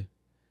trade.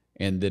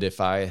 And that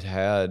if I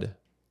had,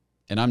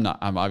 and I'm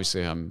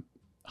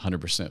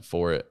 100%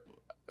 for it.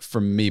 For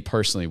me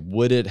personally,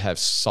 would it have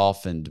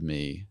softened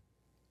me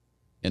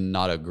in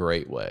not a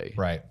great way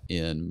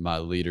in my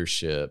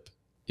leadership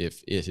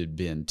if it had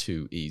been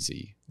too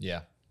easy?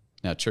 Yeah.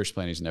 Now, church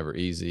planting is never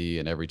easy,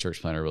 and every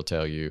church planter will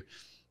tell you,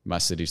 my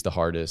city's the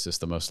hardest. It's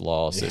the most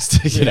lost.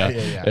 It's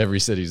every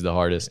city's the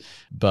hardest.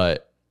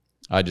 But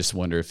I just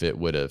wonder if it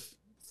would have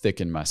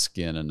thickened my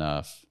skin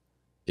enough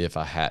if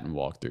I hadn't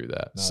walked through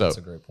that. No, so that's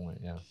a great point.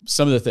 Yeah.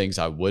 Some of the things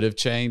I would have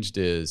changed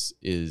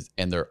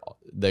and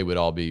they would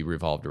all be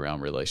revolved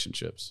around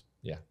relationships.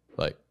 Yeah.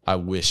 Like, I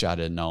wish I'd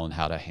have known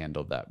how to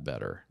handle that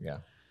better. Yeah.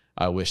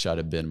 I wish I'd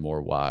have been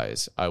more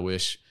wise.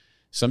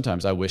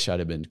 Sometimes I wish I'd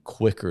have been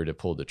quicker to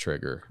pull the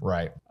trigger.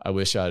 Right. I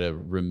wish I'd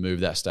have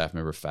removed that staff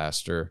member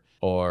faster,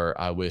 or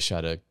I wish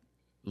I'd have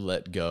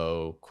let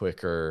go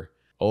quicker,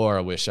 or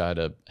I wish I'd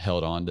have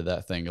held on to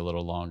that thing a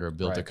little longer,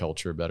 built a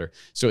culture better.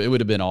 So it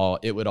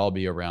would all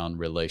be around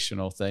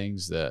relational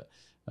things that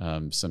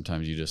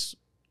sometimes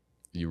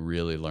you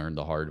really learn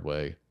the hard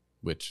way,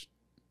 which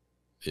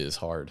is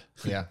hard.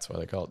 Yeah. That's why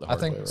they call it the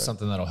hard way. I think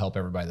something that'll help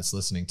everybody that's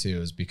listening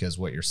too is because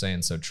what you're saying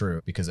is so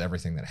true, because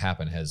everything that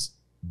happened has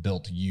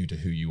built you to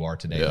who you are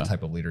today, the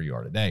type of leader you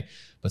are today.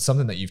 But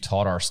something that you've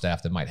taught our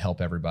staff that might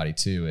help everybody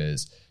too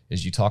is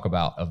you talk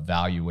about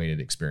evaluated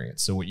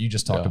experience. So what you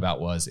just talked about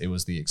was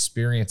the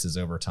experiences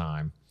over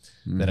time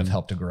that have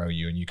helped to grow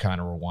you. And you kind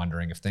of were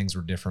wondering, if things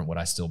were different, would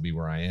I still be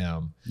where I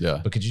am?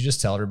 Yeah. But could you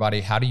just tell everybody,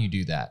 how do you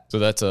do that? So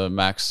that's a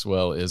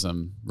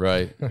Maxwell-ism,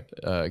 right?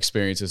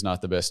 Experience is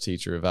not the best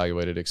teacher.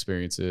 Evaluated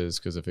experience is,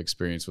 because if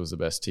experience was the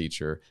best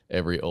teacher,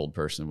 every old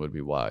person would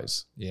be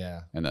wise.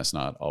 Yeah. And that's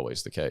not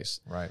always the case.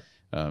 Right.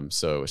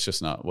 So it's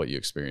just not what you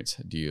experience.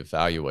 Do you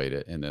evaluate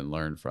it and then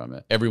learn from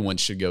it? Everyone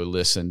should go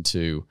listen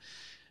to,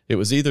 it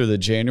was either the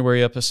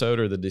January episode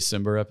or the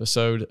December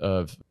episode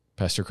of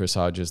Pastor Chris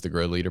Hodges, the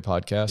Grow Leader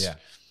podcast. Yeah.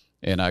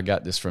 And I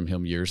got this from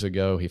him years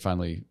ago. He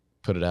finally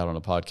put it out on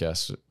a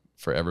podcast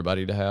for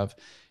everybody to have,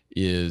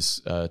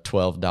 is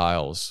 12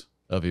 dials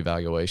of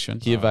evaluation.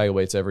 He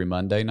evaluates every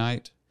Monday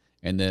night,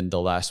 and then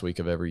the last week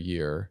of every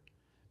year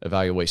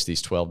evaluates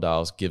these 12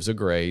 dials, gives a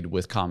grade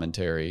with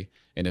commentary.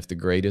 And if the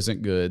grade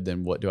isn't good,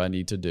 then what do I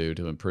need to do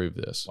to improve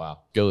this?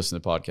 Wow. Go listen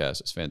to the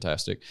podcast. It's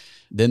fantastic.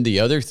 Then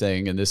the other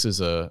thing, and this is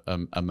a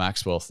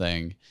Maxwell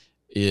thing,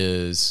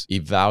 is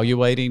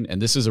evaluating.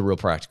 And this is a real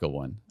practical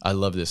one. I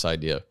love this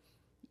idea.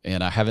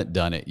 And I haven't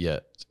done it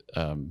yet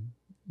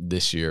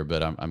this year,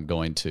 but I'm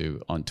going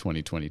to on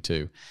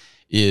 2022,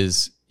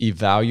 is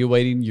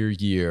evaluating your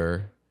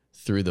year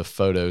through the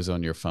photos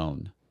on your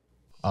phone.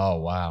 Oh,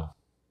 wow.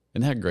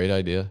 Isn't that a great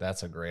idea?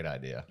 That's a great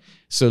idea.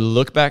 So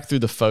look back through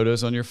the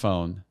photos on your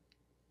phone,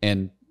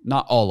 and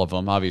not all of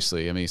them,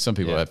 obviously. I mean, some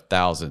people have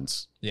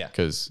thousands. Yeah.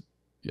 Because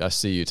I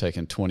see you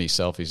taking 20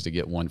 selfies to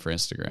get one for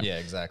Instagram. Yeah,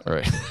 exactly.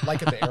 Right.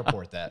 Like at the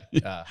airport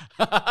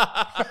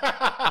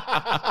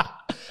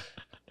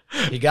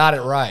he got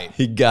it right.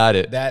 He got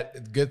it.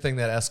 That good thing,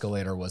 that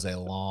escalator was a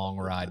long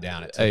ride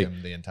down. It took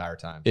him the entire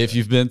time. If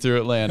you've been through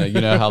Atlanta,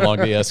 you know how long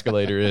the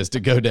escalator is to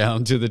go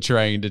down to the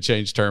train to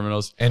change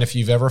terminals. And if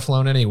you've ever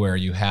flown anywhere,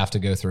 you have to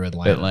go through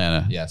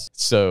Atlanta. Yes.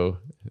 So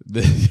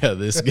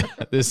this guy,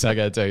 I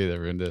got to tell you,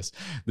 everyone,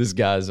 this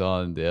guy's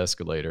on the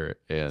escalator,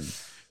 and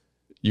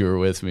you were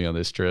with me on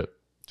this trip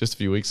just a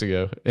few weeks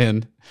ago,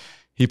 and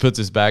he puts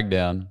his bag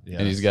down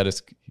and he's got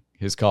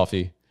his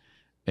coffee,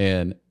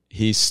 and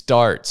he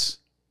starts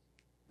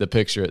the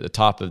picture at the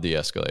top of the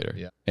escalator.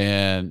 Yeah.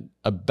 And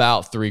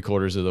about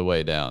 3/4 of the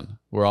way down,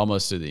 we're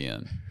almost to the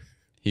end,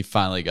 he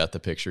finally got the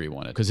picture he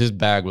wanted, because his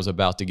bag was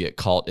about to get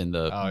caught in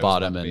the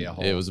bottom, and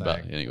it was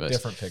about, anyways.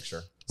 Different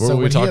picture. What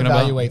were we talking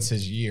about? He evaluates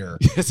his year.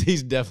 Yes,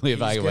 he's definitely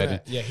evaluating.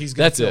 He's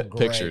gonna That's it.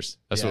 great. Pictures.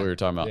 That's what we were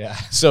talking about. Yeah.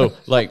 So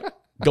like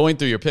going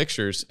through your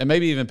pictures, and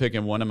maybe even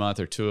picking one a month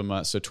or two a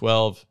month. So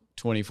 12,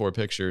 24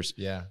 pictures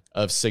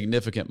of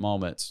significant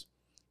moments.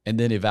 and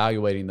then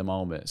evaluating the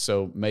moment.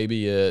 So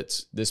maybe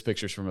it's this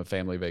picture's from a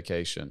family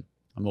vacation.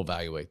 I'm going to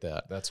evaluate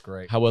that. That's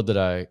great. How well did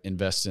I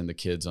invest in the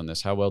kids on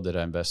this? How well did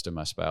I invest in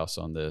my spouse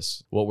on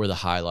this? What were the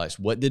highlights?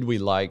 What did we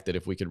like that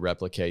if we could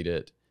replicate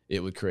it,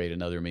 it would create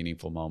another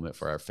meaningful moment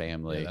for our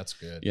family? Yeah, that's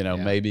good.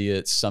 Maybe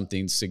it's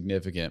something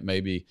significant.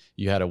 Maybe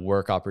you had a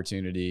work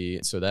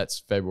opportunity. So that's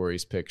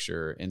February's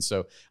picture. And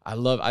so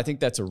I think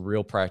that's a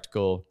real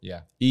practical,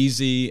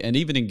 easy, and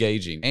even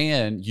engaging.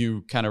 And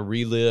you kind of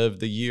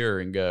relive the year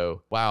and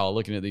go, wow,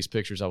 looking at these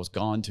pictures, I was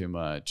gone too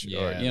much. Yeah,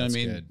 or, you know what I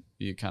mean? Good.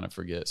 You kind of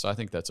forget. So I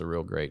think that's a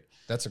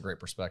great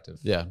perspective.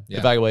 Yeah.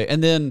 Evaluate.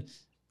 And then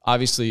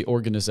obviously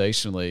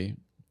organizationally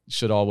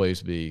should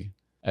always be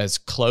as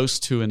close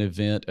to an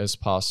event as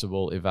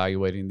possible,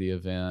 evaluating the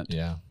event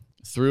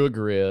through a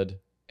grid.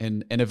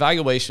 And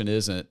evaluation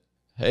isn't,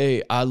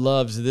 hey, I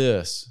loved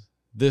this.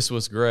 This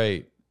was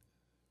great.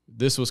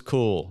 This was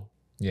cool.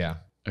 Yeah.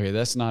 Okay,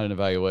 that's not an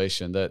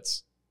evaluation.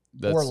 That's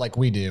or like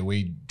we do.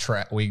 We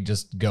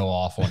just go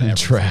off on everything.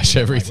 Trash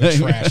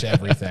everything. We trash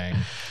everything.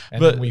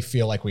 And then we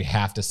feel like we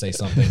have to say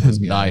something that's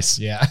good. Nice.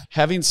 Yeah.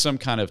 Having some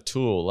kind of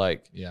tool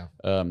like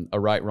a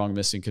right, wrong,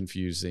 missing,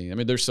 confusing. I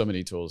mean, there's so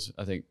many tools.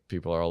 I think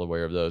people are all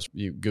aware of those.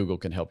 Google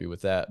can help you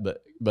with that.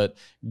 But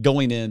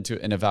going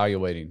into and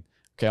evaluating,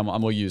 okay, I'm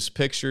going to use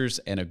pictures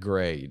and a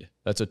grade.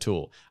 That's a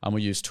tool. I'm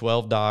going to use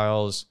 12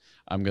 dials.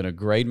 I'm going to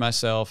grade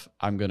myself.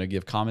 I'm going to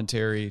give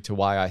commentary to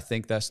why I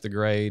think that's the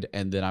grade.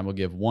 And then I'm going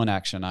to give one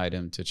action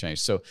item to change.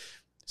 So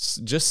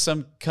just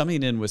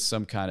coming in with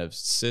some kind of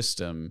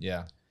system.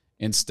 Yeah.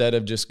 Instead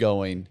of just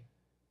going,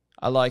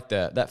 I like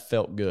that. That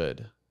felt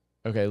good.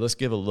 Okay, let's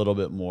give a little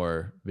bit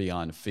more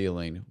beyond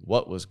feeling.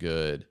 What was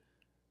good?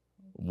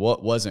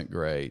 What wasn't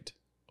great?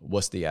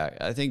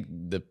 I think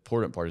the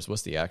important part is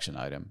what's the action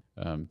item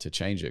to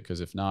change it? Because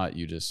if not,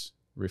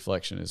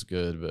 reflection is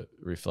good, but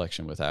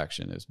reflection with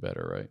action is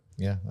better, right?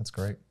 Yeah, that's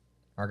great.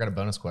 I got a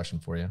bonus question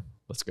for you.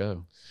 Let's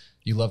go.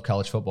 You love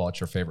college football.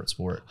 It's your favorite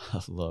sport. I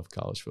love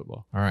college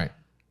football. All right.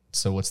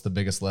 So what's the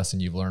biggest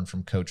lesson you've learned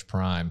from Coach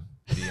Prime,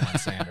 Deion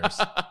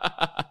Sanders?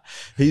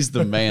 He's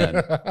the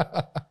man.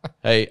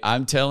 Hey,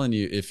 I'm telling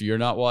you, if you're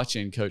not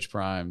watching Coach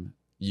Prime,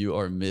 you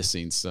are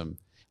missing some.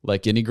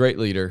 Like any great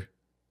leader,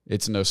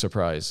 it's no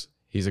surprise.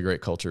 He's a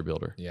great culture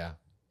builder. Yeah.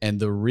 And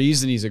the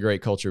reason he's a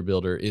great culture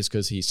builder is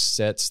because he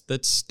sets the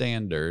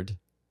standard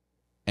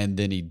and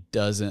then he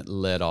doesn't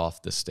let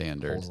off the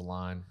standard. Holds the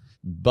line.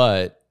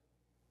 But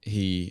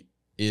he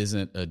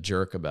isn't a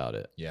jerk about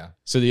it. Yeah.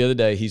 So the other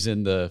day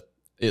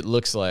it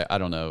looks like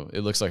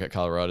at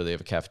Colorado they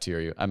have a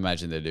cafeteria. I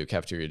imagine they do a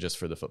cafeteria just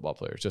for the football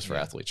players, just for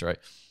athletes, right?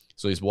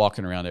 So he's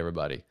walking around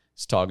everybody.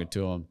 He's talking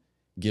to them,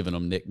 giving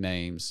them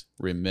nicknames,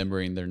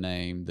 remembering their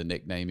name, the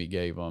nickname he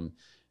gave them.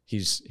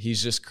 He's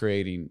just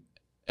creating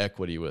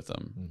equity with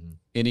them. Mm-hmm.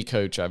 Any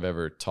coach I've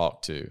ever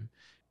talked to,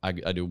 I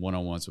do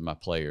one-on-ones with my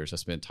players. I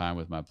spend time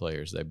with my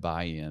players. They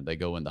buy in. They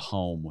go in the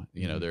home.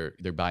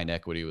 They're buying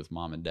equity with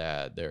mom and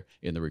dad. They're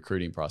in the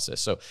recruiting process.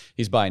 So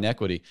he's buying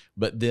equity.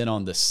 But then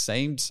on the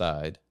same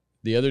side,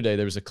 the other day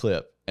there was a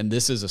clip, and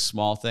this is a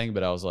small thing,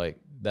 but I was like,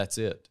 that's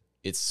it.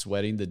 It's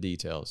sweating the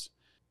details.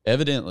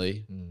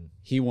 Evidently,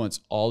 he wants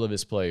all of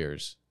his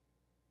players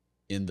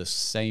in the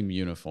same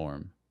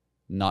uniform,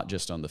 not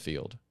just on the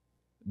field.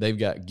 They've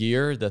got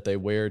gear that they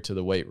wear to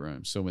the weight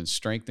room. So when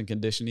strength and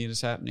conditioning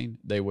is happening,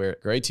 they wear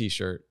gray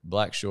t-shirt,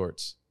 black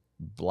shorts,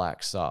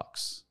 black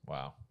socks.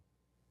 Wow.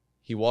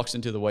 He walks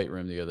into the weight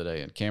room the other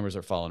day, and cameras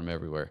are following him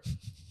everywhere.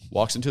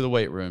 Walks into the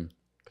weight room.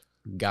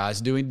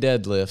 Guy's doing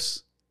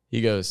deadlifts.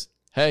 He goes,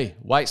 hey,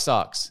 white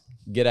socks,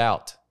 get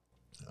out.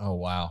 Oh,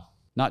 wow.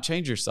 Not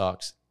change your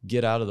socks.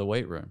 Get out of the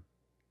weight room.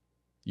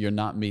 You're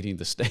not meeting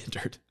the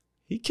standard.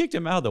 He kicked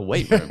him out of the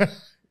weight room.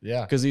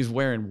 Yeah. Because he's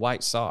wearing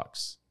white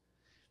socks.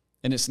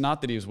 And it's not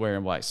that he was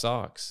wearing white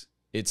socks.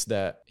 It's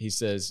that he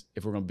says,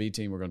 if we're going to be a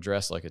team, we're going to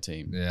dress like a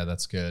team. Yeah,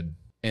 that's good.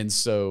 And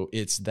so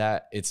it's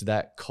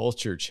that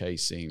culture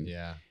chasing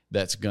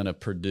that's going to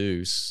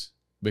produce,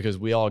 because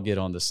we all get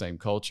on the same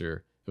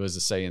culture. It was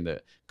the saying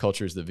that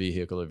culture is the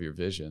vehicle of your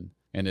vision.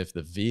 And if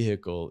the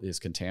vehicle is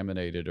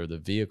contaminated, or the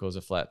vehicle is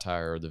a flat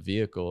tire, or the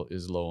vehicle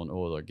is low on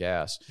oil or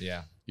gas,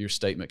 your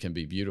statement can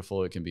be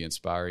beautiful. It can be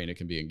inspiring. It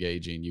can be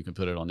engaging. You can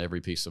put it on every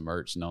piece of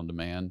merch known to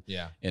man,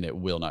 and it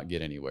will not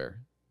get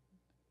anywhere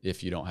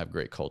if you don't have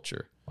great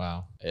culture.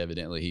 Wow.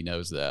 Evidently, he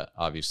knows that,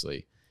 obviously.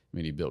 I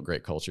mean, he built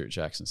great culture at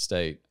Jackson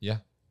State. Yeah.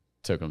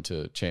 Took them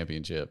to a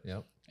championship.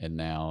 Yep. And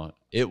now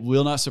it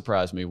will not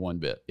surprise me one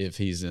bit if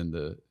he's in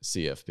the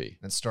CFP.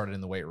 And started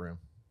in the weight room.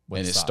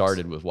 And it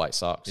started with white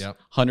socks. Yep.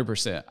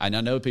 100%. And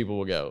I know people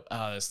will go,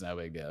 oh, that's no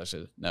big deal.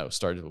 No,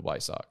 started with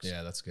white socks.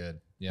 Yeah, that's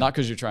good. Yep. Not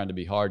because you're trying to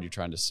be hard. You're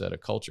trying to set a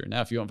culture.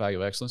 Now, if you don't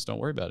value excellence, don't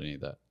worry about any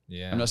of that.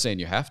 Yeah. I'm not saying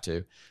you have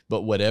to,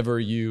 but whatever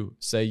you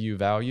say you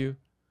value,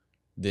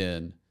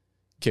 then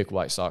kick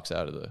white socks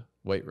out of the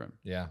weight room.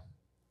 Yeah.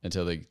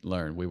 Until they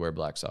learn we wear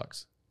black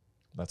socks.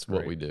 That's great.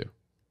 What we do.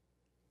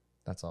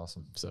 That's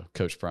awesome. So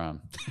Coach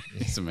Prime,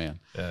 he's the man.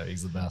 Yeah,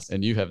 he's the best.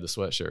 And you have the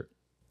sweatshirt.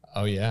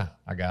 Oh, yeah.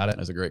 I got it.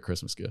 That's a great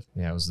Christmas gift.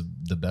 Yeah, it was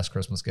the best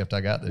Christmas gift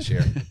I got this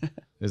year.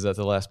 Is that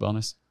the last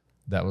bonus?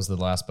 That was the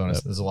last bonus.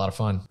 It was a lot of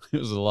fun. It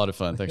was a lot of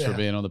fun. Thanks for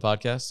being on the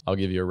podcast. I'll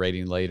give you a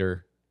rating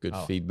later. Good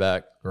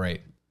feedback.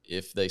 Great.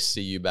 If they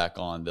see you back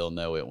on, they'll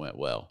know it went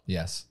well.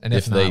 Yes. And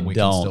if not, we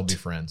can still be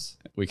friends.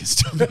 We can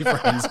still be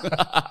friends.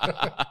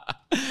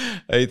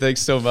 Hey, thanks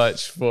so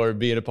much for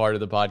being a part of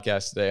the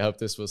podcast today. I hope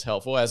this was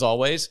helpful. As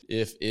always,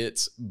 if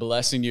it's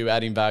blessing you,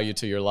 adding value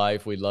to your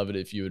life, we'd love it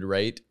if you would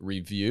rate,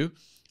 review,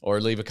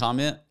 or leave a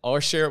comment, or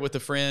share it with a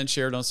friend,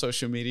 share it on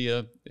social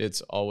media.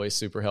 It's always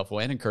super helpful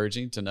and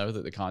encouraging to know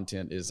that the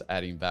content is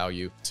adding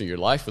value to your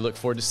life. We look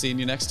forward to seeing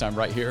you next time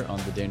right here on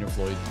the Daniel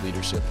Floyd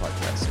Leadership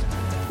Podcast.